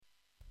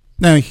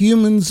Now,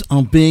 humans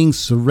are being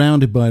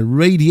surrounded by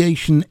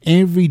radiation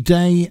every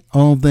day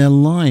of their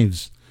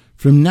lives,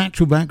 from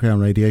natural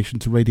background radiation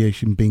to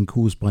radiation being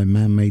caused by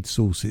man-made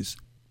sources.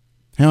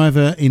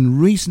 However, in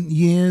recent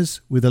years,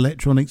 with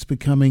electronics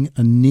becoming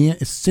a near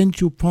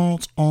essential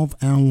part of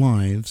our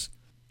lives,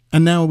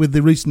 and now with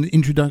the recent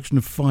introduction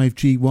of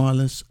 5G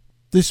wireless,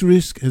 this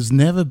risk has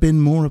never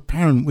been more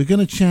apparent. We're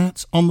going to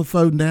chat on the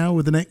phone now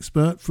with an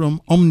expert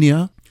from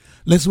Omnia.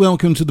 Let's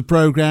welcome to the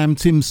programme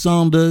Tim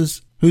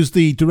Sanders, who's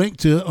the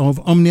director of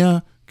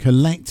Omnia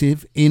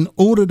Collective, in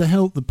order to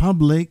help the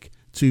public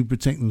to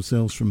protect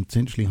themselves from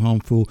potentially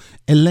harmful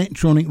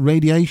electronic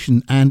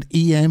radiation and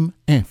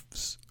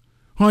EMFs.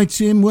 Hi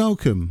Tim,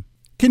 welcome.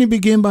 Can you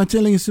begin by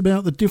telling us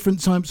about the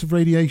different types of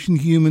radiation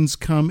humans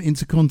come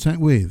into contact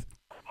with?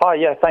 Hi,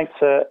 thanks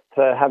for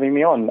having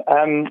me on.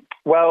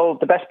 Well,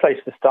 the best place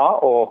to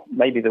start, or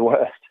maybe the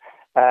worst,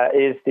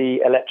 is the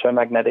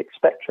electromagnetic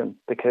spectrum,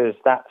 because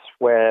that's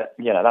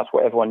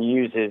what everyone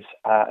uses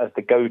as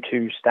the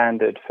go-to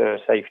standard for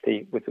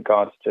safety with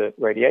regards to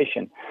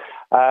radiation.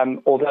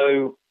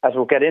 Although, as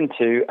we'll get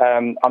into,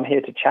 I'm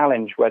here to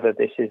challenge whether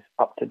this is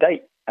up to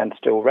date and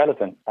still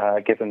relevant,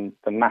 given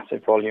the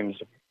massive volumes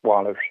of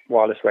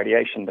wireless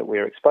radiation that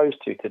we're exposed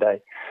to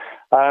today.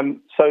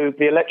 So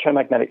the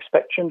electromagnetic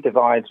spectrum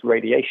divides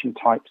radiation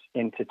types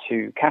into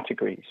two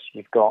categories.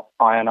 You've got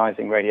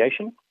ionizing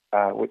radiation,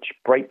 which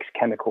breaks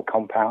chemical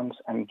compounds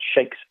and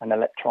shakes an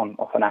electron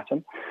off an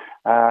atom.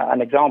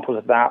 And examples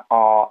of that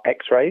are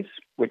X-rays,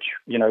 which,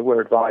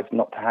 we're advised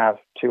not to have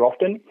too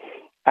often,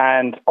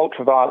 and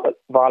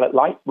ultraviolet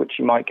light, which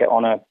you might get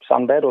on a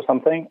sunbed or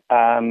something.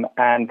 And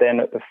then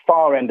at the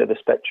far end of the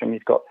spectrum,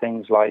 you've got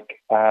things like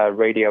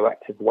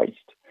radioactive waste,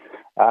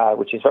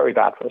 which is very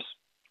bad for us.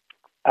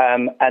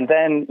 And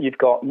then you've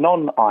got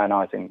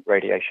non-ionizing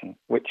radiation,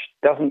 which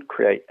doesn't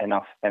create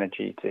enough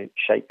energy to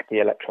shake the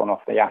electron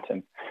off the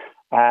atom.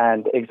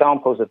 And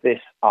examples of this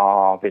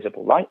are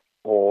visible light,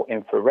 or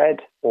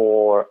infrared,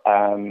 or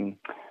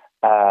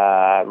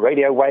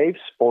radio waves,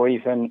 or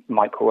even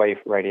microwave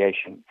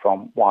radiation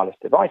from wireless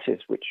devices,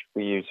 which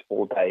we use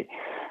all day.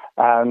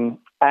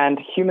 And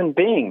human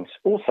beings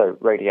also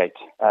radiate.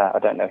 I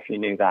don't know if you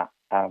knew that.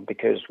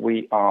 Because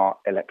we are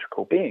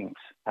electrical beings.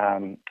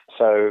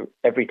 So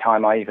every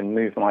time I even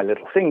move my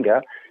little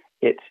finger,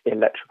 it's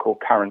electrical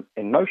current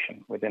in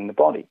motion within the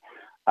body.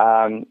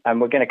 And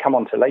we're going to come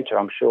on to later,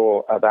 I'm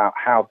sure, about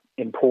how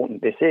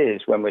important this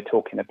is when we're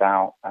talking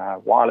about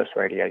wireless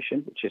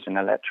radiation, which is an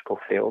electrical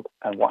field,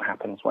 and what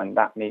happens when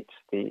that meets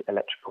the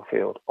electrical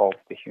field of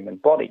the human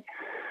body.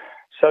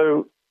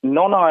 So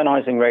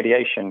non-ionizing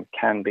radiation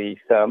can be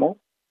thermal,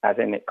 as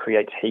in it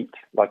creates heat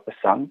like the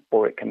sun,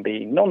 or it can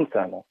be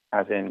non-thermal,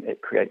 as in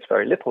it creates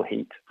very little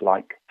heat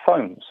like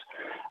phones.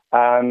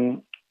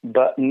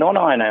 But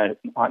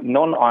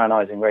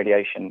non-ionizing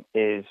radiation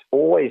is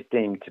always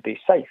deemed to be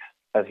safe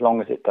as long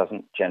as it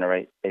doesn't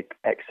generate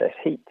excess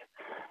heat.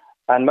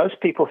 And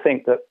most people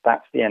think that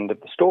that's the end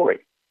of the story.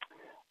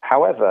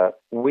 However,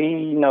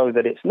 we know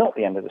that it's not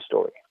the end of the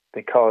story,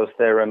 because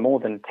there are more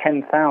than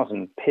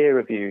 10,000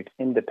 peer-reviewed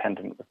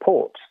independent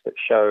reports that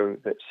show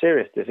that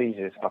serious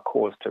diseases are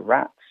caused to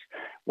rats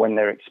when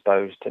they're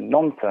exposed to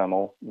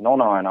non-thermal,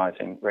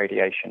 non-ionizing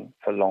radiation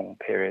for long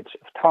periods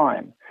of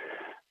time.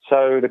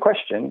 So the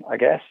question, I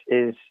guess,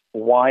 is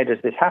why does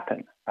this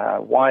happen?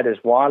 Why does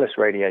wireless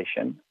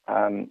radiation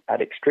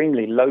at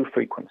extremely low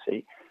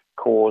frequency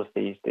cause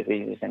these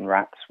diseases in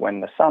rats when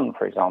the sun,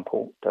 for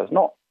example, does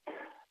not?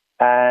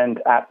 And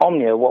at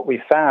Omnia, what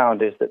we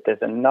found is that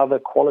there's another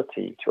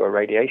quality to a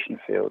radiation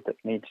field that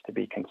needs to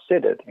be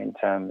considered in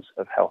terms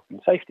of health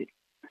and safety.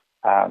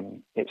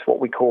 It's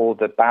what we call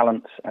the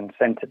balance and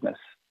centeredness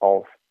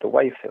of the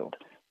wave field,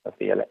 of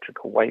the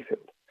electrical wave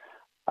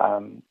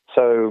field.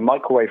 So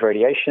microwave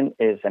radiation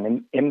is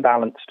an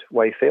imbalanced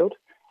wave field,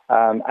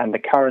 and the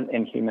current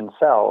in human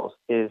cells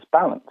is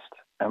balanced.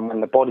 And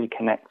when the body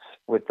connects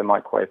with the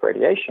microwave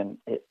radiation,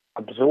 it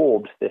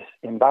absorbs this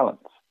imbalance.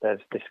 There's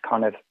this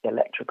kind of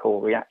electrical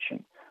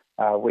reaction,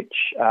 which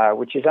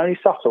is only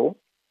subtle,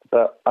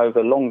 but over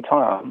a long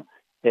time,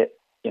 it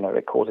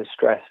causes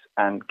stress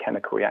and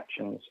chemical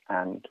reactions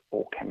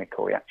or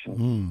chemical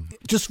reactions.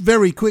 Just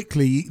very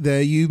quickly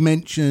there, you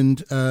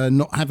mentioned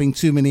not having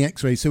too many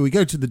X-rays. So we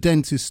go to the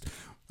dentist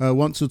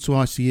once or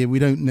twice a year. We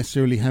don't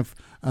necessarily have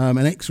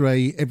an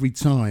X-ray every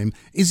time.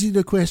 Is it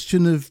a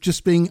question of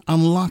just being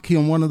unlucky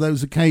on one of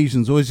those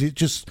occasions, or is it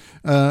just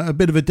a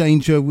bit of a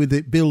danger with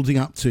it building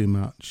up too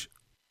much?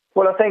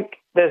 Well, I think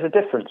there's a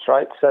difference,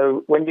 right?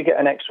 So when you get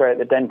an X-ray at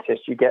the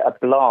dentist, you get a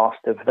blast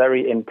of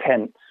very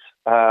intense,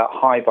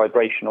 high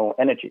vibrational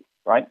energy,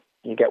 right?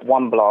 You get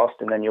one blast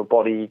and then your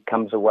body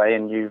comes away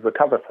and you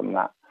recover from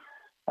that.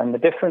 And the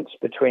difference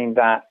between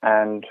that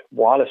and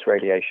wireless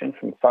radiation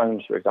from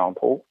phones, for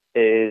example,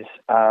 is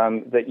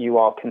that you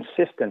are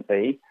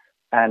consistently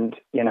and,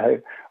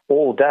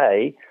 all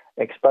day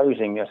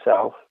exposing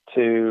yourself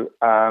to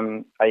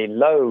a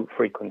low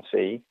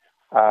frequency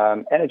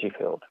energy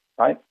field,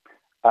 right?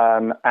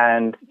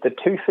 And the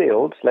two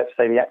fields, let's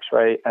say the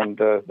X-ray and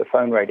the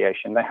phone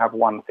radiation, they have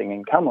one thing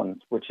in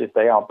common, which is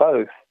they are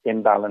both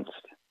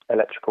imbalanced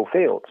electrical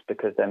fields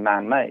because they're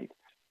man-made.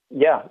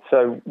 Yeah,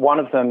 so one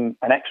of them,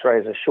 an X-ray,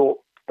 is a short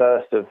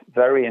burst of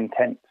very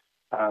intense,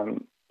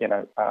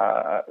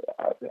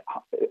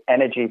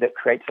 energy that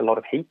creates a lot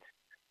of heat,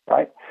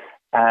 right?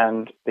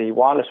 And the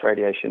wireless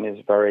radiation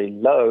is very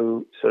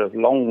low, sort of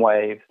long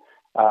wave,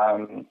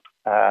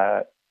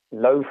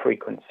 low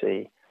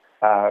frequency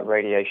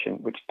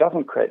radiation, which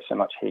doesn't create so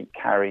much heat,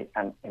 carry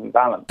an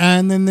imbalance.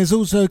 And then there's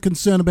also a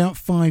concern about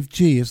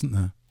 5G, isn't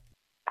there?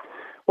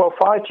 Well,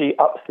 5G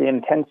ups the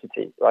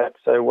intensity, right?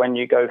 So when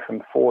you go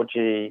from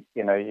 4G,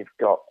 you've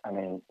got,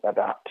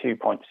 about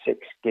 2.6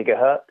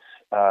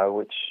 gigahertz,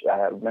 which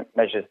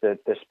measures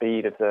the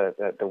speed of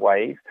the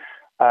wave.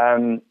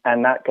 And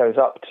that goes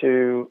up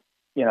to,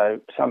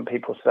 some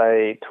people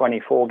say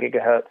 24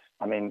 gigahertz.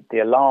 The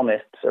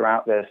alarmists are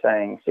out there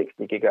saying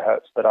 60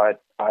 gigahertz, but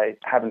I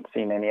haven't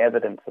seen any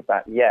evidence of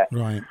that yet.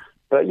 Right.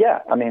 But yeah,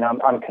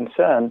 I'm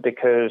concerned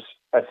because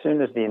as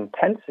soon as the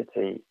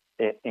intensity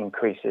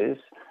increases,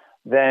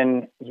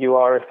 then you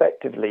are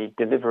effectively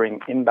delivering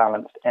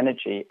imbalanced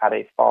energy at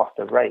a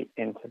faster rate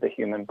into the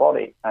human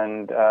body.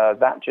 And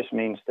that just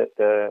means that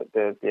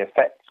the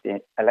effects,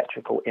 the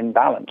electrical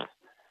imbalance,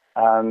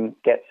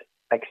 gets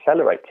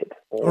accelerated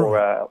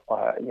or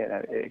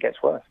it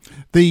gets worse.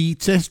 The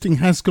testing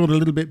has got a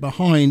little bit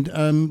behind.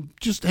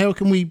 Just how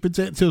can we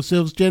protect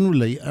ourselves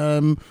generally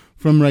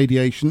from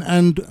radiation?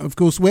 And, of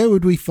course, where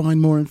would we find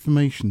more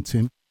information,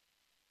 Tim?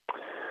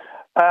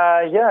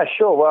 Yeah,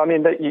 sure. Well,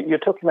 you're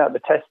talking about the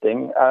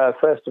testing.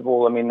 First of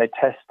all, they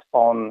test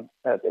on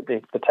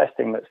the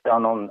testing that's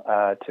done on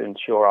to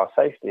ensure our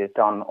safety is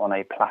done on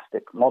a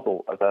plastic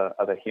model of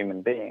a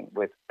human being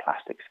with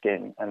plastic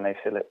skin, and they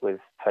fill it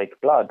with fake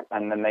blood,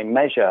 and then they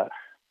measure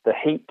the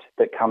heat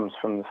that comes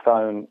from the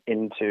phone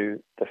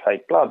into the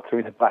fake blood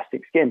through the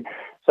plastic skin.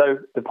 So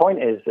the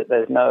point is that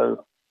there's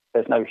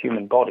no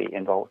human body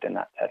involved in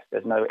that test.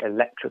 There's no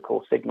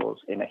electrical signals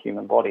in a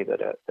human body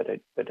that are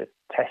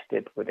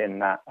tested within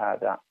that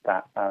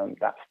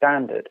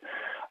standard,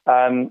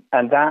 and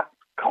that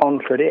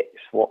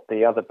contradicts what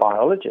the other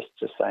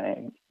biologists are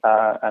saying.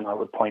 And I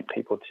would point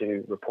people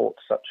to reports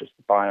such as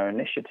the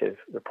BioInitiative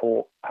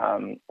report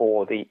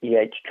or the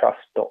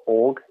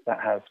ehtrust.org that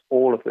has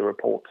all of the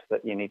reports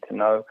that you need to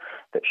know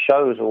that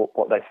shows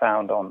what they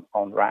found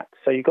on rats.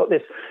 So you've got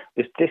this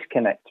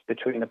disconnect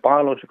between the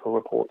biological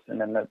reports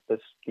and then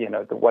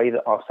the way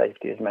that our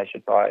safety is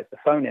measured by the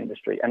phone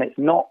industry. And it's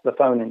not the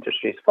phone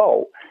industry's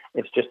fault.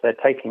 It's just they're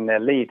taking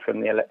their lead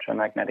from the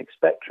electromagnetic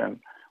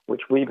spectrum,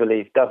 which we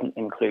believe doesn't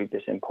include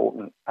this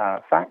important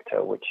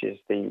factor, which is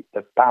the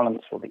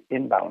balance or the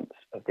imbalance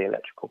of the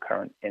electrical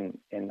current in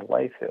the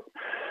wave field.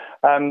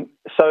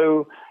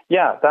 So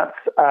yeah, that's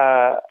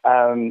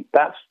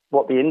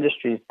what the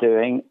industry is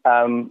doing.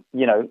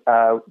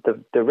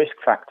 The risk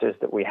factors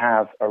that we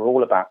have are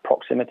all about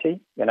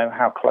proximity.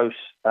 How close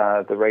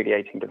the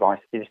radiating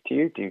device is to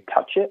you. Do you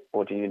touch it,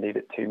 or do you leave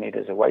it 2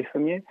 meters away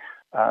from you?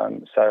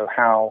 So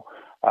how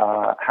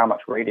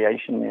much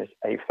radiation is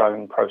a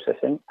phone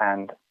processing?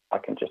 And I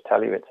can just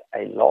tell you it's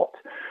a lot.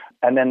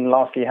 And then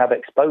lastly, you have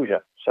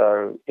exposure.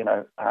 So,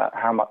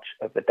 how much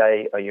of the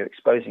day are you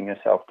exposing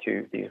yourself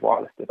to these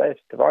wireless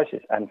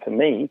devices? And for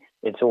me,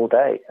 it's all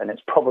day, and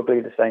it's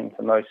probably the same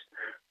for most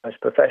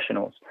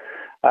professionals.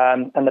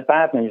 And the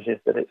bad news is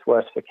that it's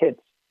worse for kids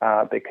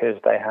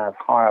because they have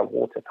higher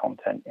water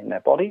content in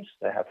their bodies,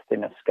 they have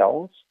thinner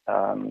skulls,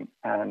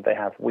 and they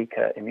have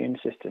weaker immune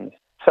systems.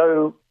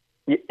 So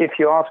if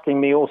you're asking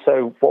me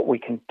also what we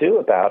can do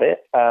about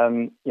it,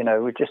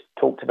 we just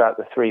talked about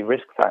the 3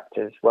 risk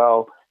factors.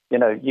 Well,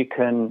 you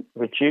can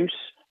reduce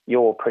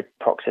your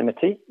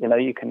proximity.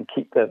 You can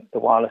keep the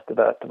wireless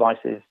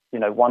devices,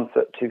 1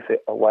 foot, 2 feet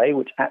away,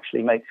 which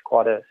actually makes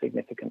quite a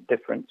significant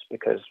difference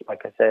because,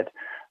 like I said,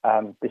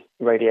 this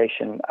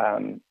radiation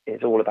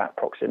is all about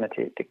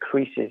proximity. It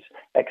decreases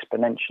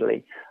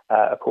exponentially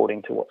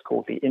according to what's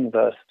called the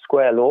inverse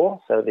square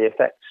law. So the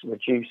effects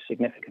reduce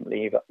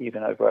significantly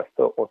even over a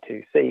foot or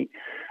 2 feet.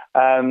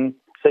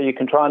 So you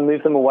can try and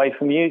move them away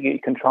from you. You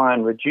can try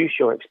and reduce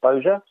your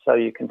exposure. So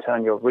you can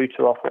turn your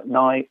router off at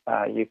night.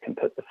 You can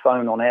put the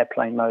phone on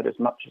airplane mode as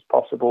much as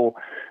possible.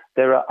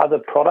 There are other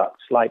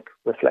products like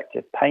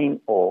reflective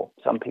paint, or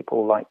some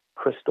people like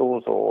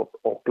crystals or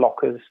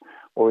blockers,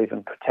 or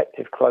even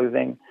protective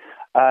clothing.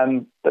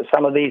 But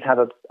some of these have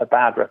a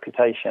bad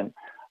reputation.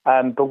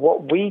 But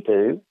what we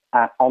do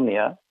at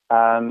Omnia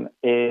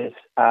is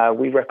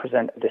we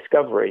represent a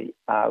discovery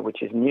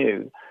which is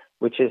new,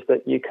 which is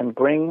that you can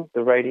bring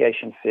the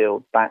radiation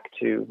field back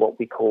to what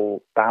we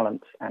call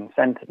balance and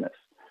centeredness,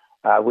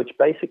 which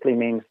basically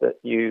means that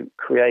you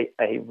create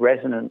a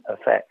resonant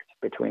effect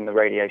between the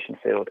radiation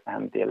field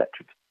and the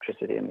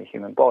electricity in the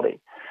human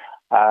body.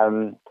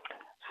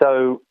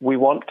 So we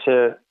want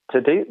to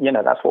do,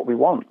 that's what we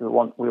want. We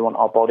want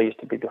our bodies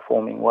to be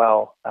performing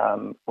well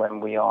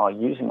when we are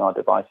using our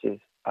devices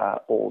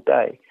all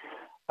day.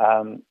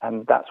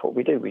 And that's what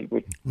we do. We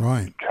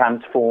Right.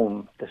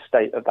 transform the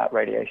state of that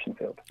radiation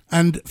field.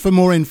 And for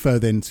more info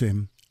then,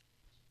 Tim?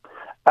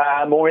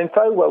 More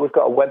info, well, we've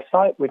got a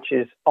website, which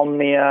is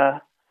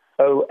Omnia,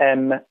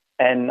 OMNIA,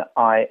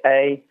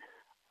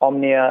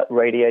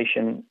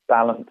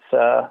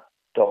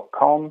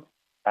 OmniaRadiationBalancer.com,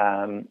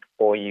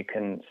 or you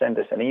can send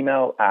us an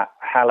email at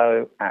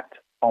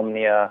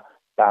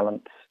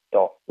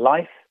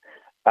hello@omniabalance.life.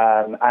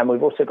 And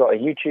we've also got a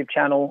YouTube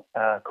channel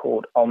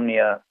called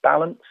Omnia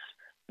Balance,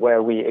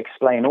 where we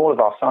explain all of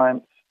our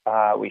science.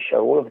 We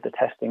show all of the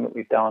testing that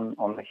we've done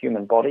on the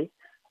human body.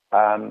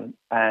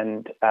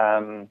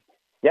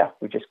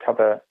 We just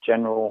cover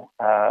general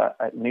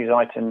news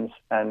items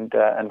and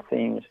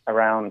themes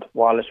around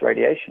wireless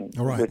radiation,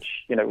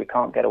 which, we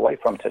can't get away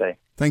from today.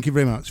 Thank you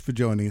very much for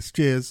joining us.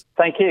 Cheers.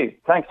 Thank you.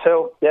 Thanks,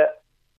 Phil. Yeah.